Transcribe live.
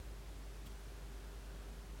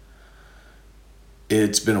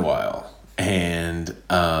It's been a while, and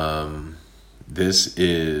this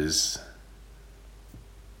is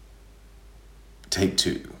take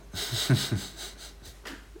two.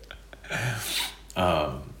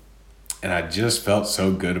 And I just felt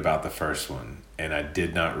so good about the first one, and I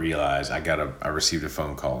did not realize I received a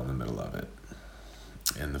phone call in the middle of it,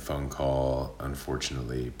 and the phone call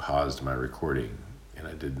unfortunately paused my recording, and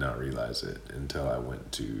I did not realize it until I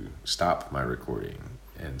went to stop my recording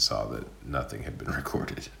and saw that nothing had been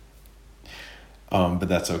recorded. But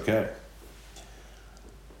that's okay.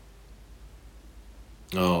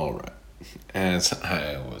 All right. As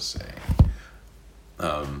I was saying,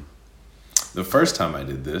 the first time I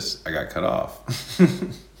did this, I got cut off.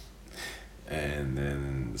 And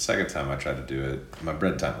then the second time I tried to do it, my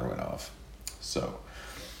bread timer went off. So,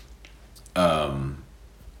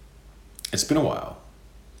 it's been a while.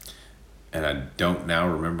 And I don't now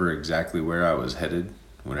remember exactly where I was headed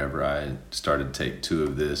whenever I started take two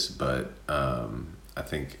of this, but I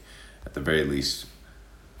think at the very least,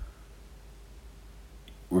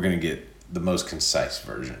 we're going to get the most concise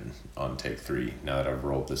version on take three now that I've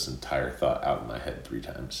rolled this entire thought out in my head 3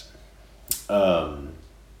 times. Part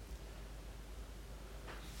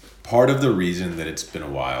of the reason that it's been a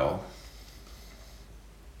while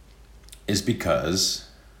is because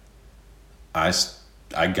I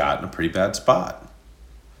got in a pretty bad spot.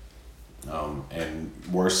 And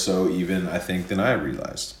worse so even, I think, than I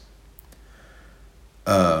realized.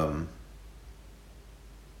 But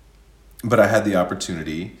I had the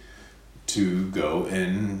opportunity to go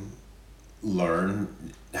and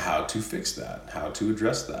learn how to fix that, how to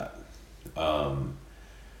address that. And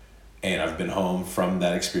I've been home from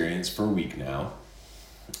that experience for a week now,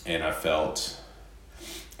 and I felt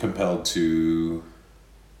compelled to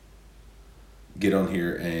get on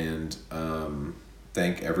here and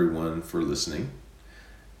thank everyone for listening,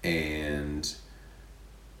 and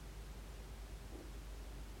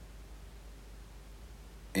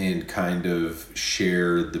kind of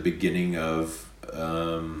share the beginning of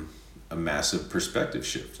a massive perspective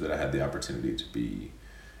shift that I had the opportunity to be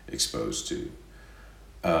exposed to.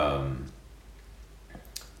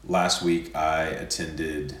 Last week I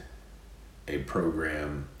attended a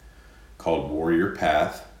program called Warrior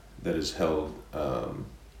Path that is held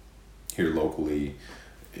here locally,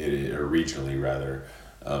 or regionally rather.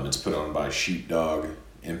 It's put on by Sheepdog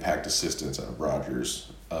Impact Assistance out of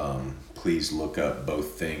Rogers. Please look up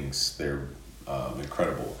both things. They're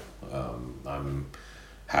incredible. I'm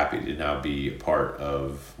happy to now be a part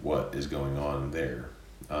of what is going on there,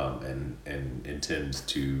 and intend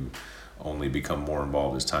to only become more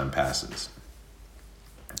involved as time passes.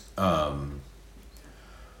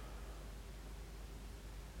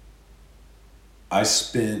 I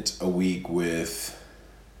spent a week with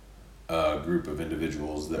a group of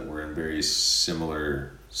individuals that were in very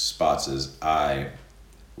similar spots as I,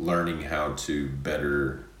 learning how to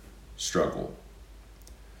better struggle,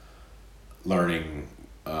 learning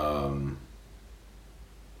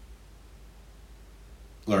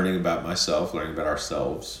about myself, learning about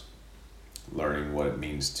ourselves, learning what it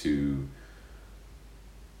means to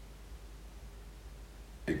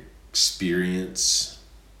experience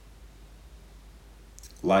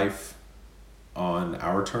life on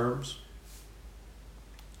our terms,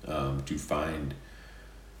 to find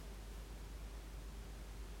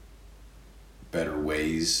better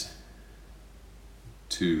ways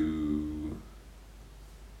to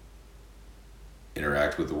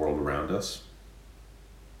interact with the world around us,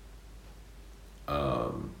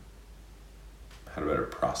 how to better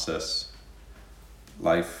process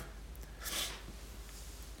life.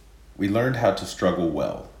 We learned how to struggle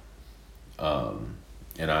well,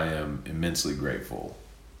 and I am immensely grateful.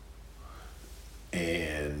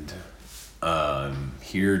 And I'm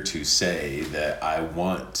here to say that I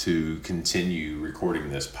want to continue recording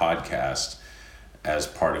this podcast as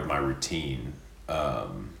part of my routine. I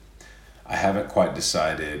haven't quite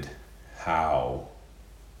decided how.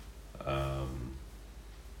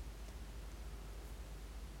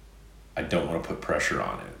 I don't want to put pressure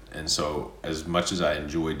on it. And so as much as I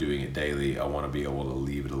enjoy doing it daily, I want to be able to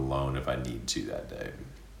leave it alone if I need to that day.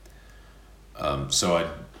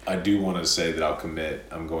 So I do want to say that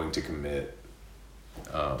I'm going to commit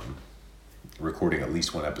recording at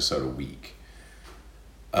least one episode a week,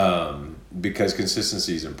 because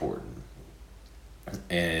consistency is important.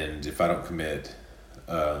 And if I don't commit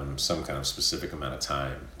some kind of specific amount of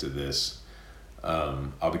time to this,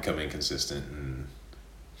 I'll become inconsistent, and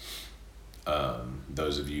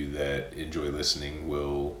those of you that enjoy listening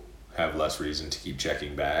will have less reason to keep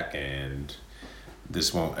checking back, and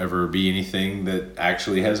this won't ever be anything that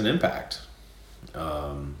actually has an impact.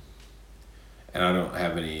 And and I don't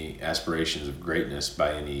have any aspirations of greatness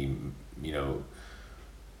by any,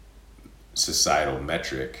 societal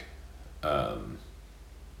metric.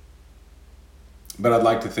 But I'd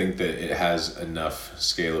like to think that it has enough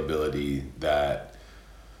scalability that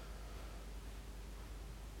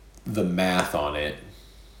the math on it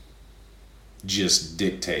just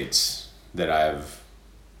dictates that I've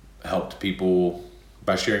helped people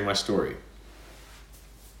by sharing my story.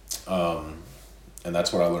 And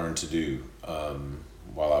that's what I learned to do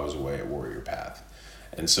while I was away at Warrior Path.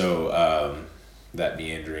 And so that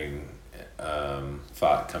meandering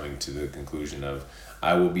thought coming to the conclusion of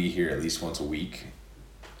I will be here at least once a week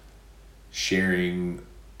sharing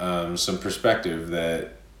some perspective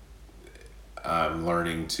that I'm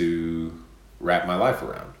learning to wrap my life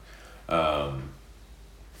around.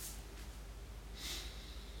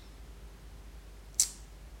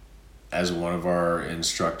 As one of our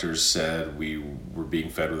instructors said, we were being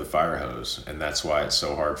fed with a fire hose, and that's why it's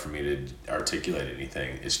so hard for me to articulate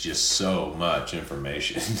anything. It's just so much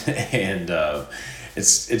information, and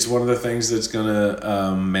it's one of the things that's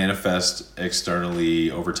gonna manifest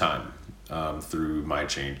externally over time through my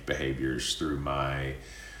changed behaviors, through my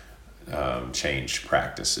changed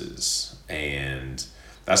practices, and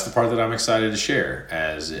that's the part that I'm excited to share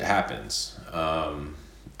as it happens.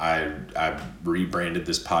 I rebranded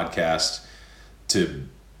this podcast to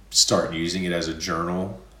start using it as a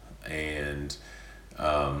journal and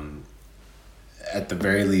at the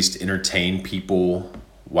very least entertain people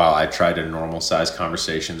while I try to normalize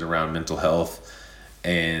conversations around mental health.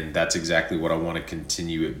 And that's exactly what I want to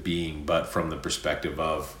continue it being, but from the perspective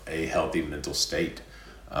of a healthy mental state.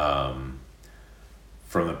 From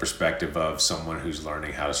the perspective of someone who's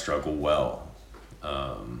learning how to struggle well.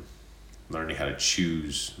 Learning how to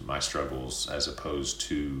choose my struggles as opposed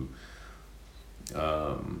to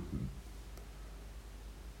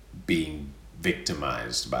being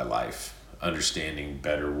victimized by life, understanding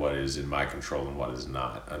better what is in my control and what is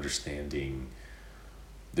not, understanding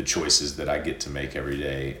the choices that I get to make every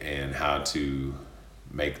day and how to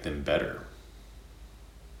make them better,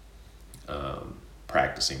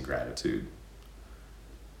 practicing gratitude,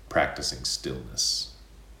 practicing stillness,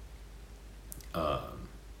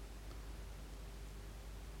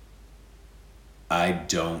 I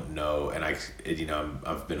don't know, and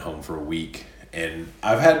I've been home for a week, and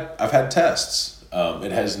I've had tests.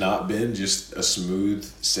 It has not been just a smooth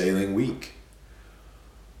sailing week.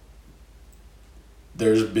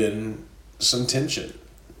 There's been some tension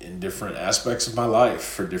in different aspects of my life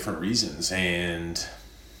for different reasons, and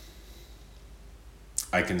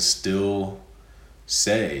I can still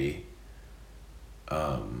say,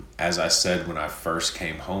 as I said when I first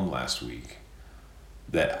came home last week,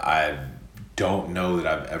 that I don't know that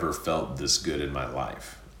I've ever felt this good in my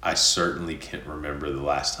life. I certainly can't remember the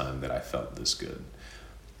last time that I felt this good.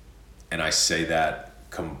 And I say that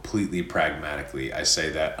completely pragmatically. I say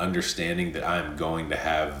that understanding that I'm going to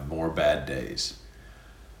have more bad days.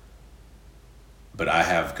 But I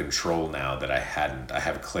have control now that I hadn't. I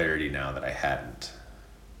have clarity now that I hadn't.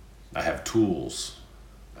 I have tools.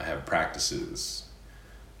 I have practices.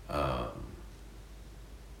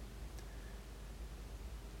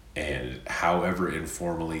 And however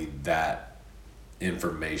informally that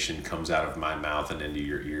information comes out of my mouth and into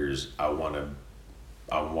your ears, I want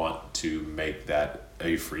to make that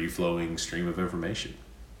a free-flowing stream of information.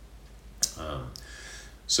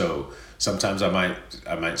 So sometimes I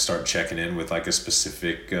might start checking in with like a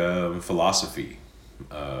specific philosophy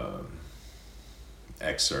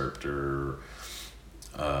excerpt, or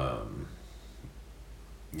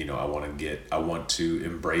I want to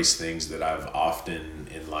embrace things that I've often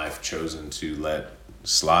in life chosen to let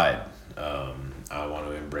slide. I want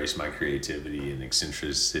to embrace my creativity and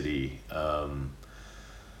eccentricity. I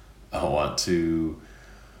want to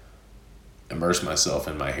immerse myself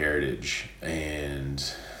in my heritage and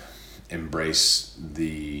embrace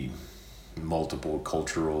the multiple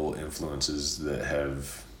cultural influences that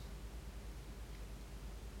have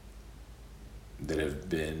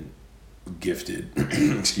been gifted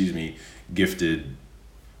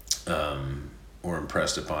or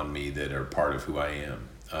impressed upon me that are part of who I am.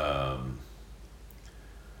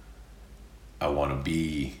 I want to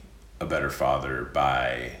be a better father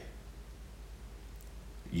by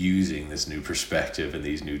using this new perspective and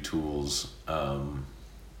these new tools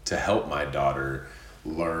to help my daughter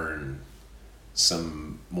learn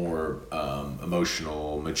some more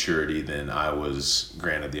emotional maturity than I was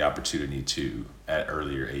granted the opportunity to at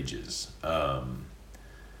earlier ages. I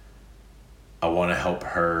want to help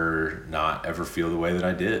her not ever feel the way that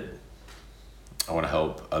I did. I want to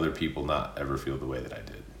help other people not ever feel the way that I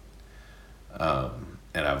did.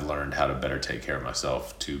 and I've learned how to better take care of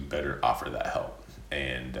myself to better offer that help.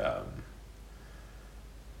 And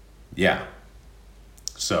yeah,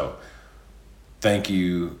 so thank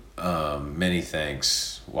you, many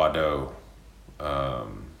thanks, Wado,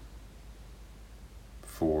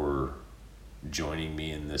 for joining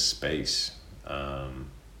me in this space.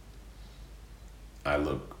 I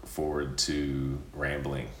look forward to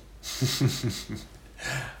rambling.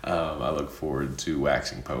 I look forward to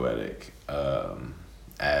waxing poetic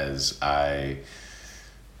as I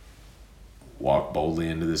walk boldly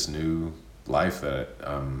into this new life that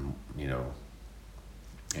I'm,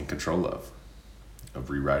 in control of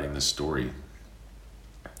rewriting this story.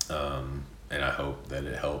 And I hope that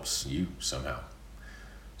it helps you somehow.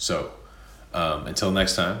 So, until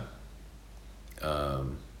next time,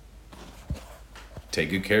 take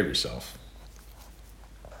good care of yourself.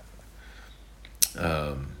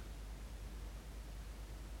 I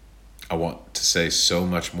want to say so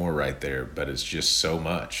much more right there, but it's just so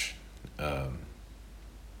much.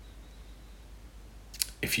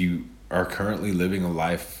 If you are currently living a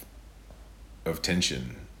life of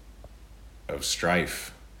tension, of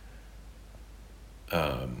strife,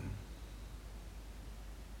 when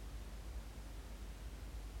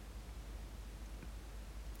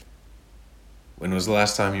was the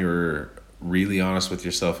last time you were really honest with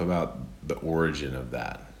yourself about the origin of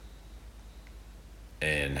that?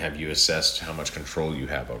 And have you assessed how much control you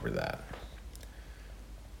have over that?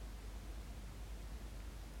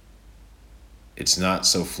 It's not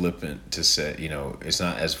so flippant to say, it's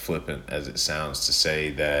not as flippant as it sounds to say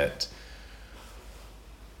that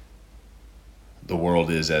the world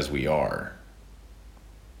is as we are,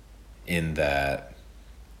 in that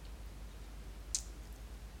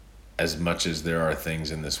as much as there are things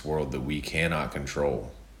in this world that we cannot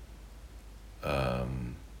control, a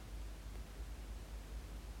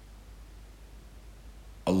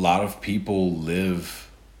lot of people live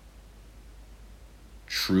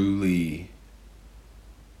truly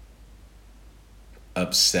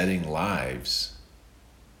upsetting lives,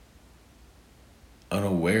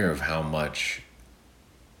 unaware of how much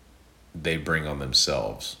they bring on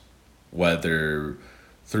themselves, whether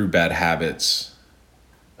through bad habits,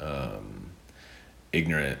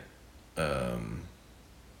 ignorant,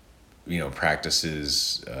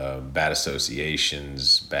 practices, bad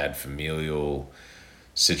associations, bad familial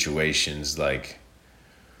situations. Like,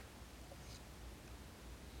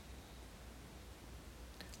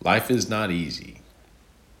 life is not easy.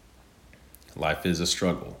 Life is a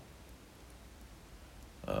struggle.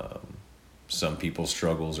 Some people's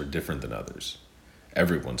struggles are different than others.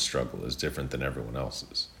 Everyone's struggle is different than everyone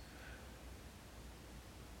else's.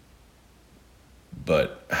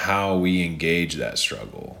 But how we engage that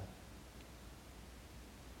struggle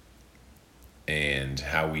and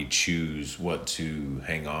how we choose what to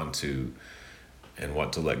hang on to and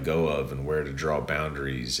what to let go of and where to draw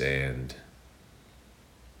boundaries and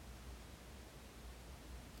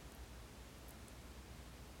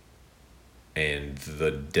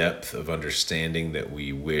the depth of understanding that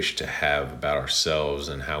we wish to have about ourselves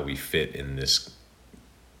and how we fit in this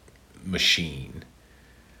machine.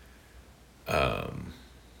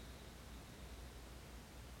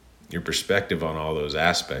 Your perspective on all those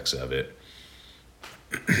aspects of it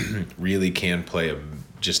really can play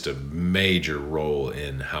just a major role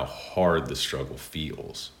in how hard the struggle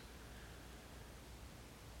feels.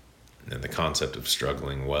 And the concept of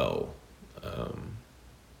struggling well.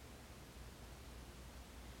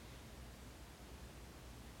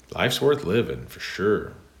 Life's worth living, for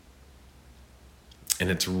sure. And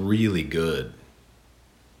it's really good.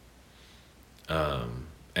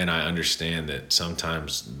 And I understand that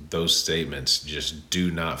sometimes those statements just do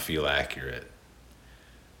not feel accurate.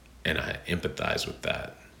 And I empathize with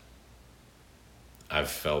that. I've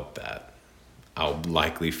felt that. I'll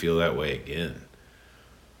likely feel that way again.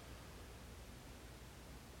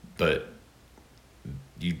 But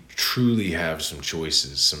you truly have some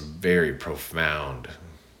choices, some very profound,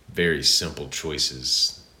 very simple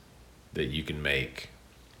choices that you can make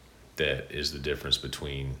that is the difference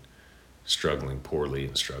between struggling poorly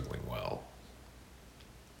and struggling well.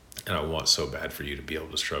 And I want so bad for you to be able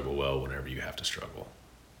to struggle well whenever you have to struggle.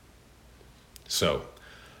 So,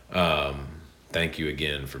 thank you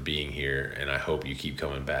again for being here, and I hope you keep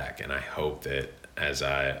coming back. And I hope that as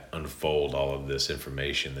I unfold all of this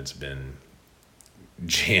information that's been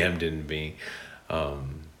jammed in me,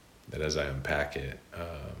 that as I unpack it,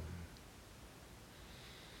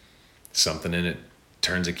 something in it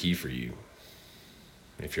turns a key for you.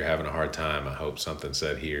 If you're having a hard time, I hope something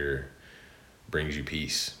said here brings you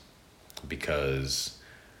peace, because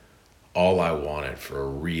all I wanted for a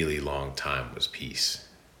really long time was peace.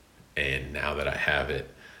 And now that I have it,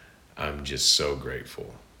 I'm just so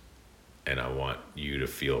grateful. And I want you to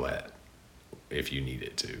feel that if you need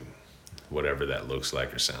it to, whatever that looks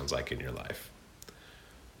like or sounds like in your life.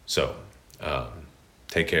 So, um,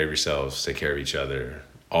 take care of yourselves, take care of each other.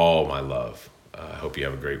 All my love. I hope you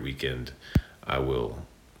have a great weekend. I will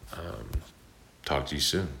talk to you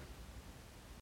soon.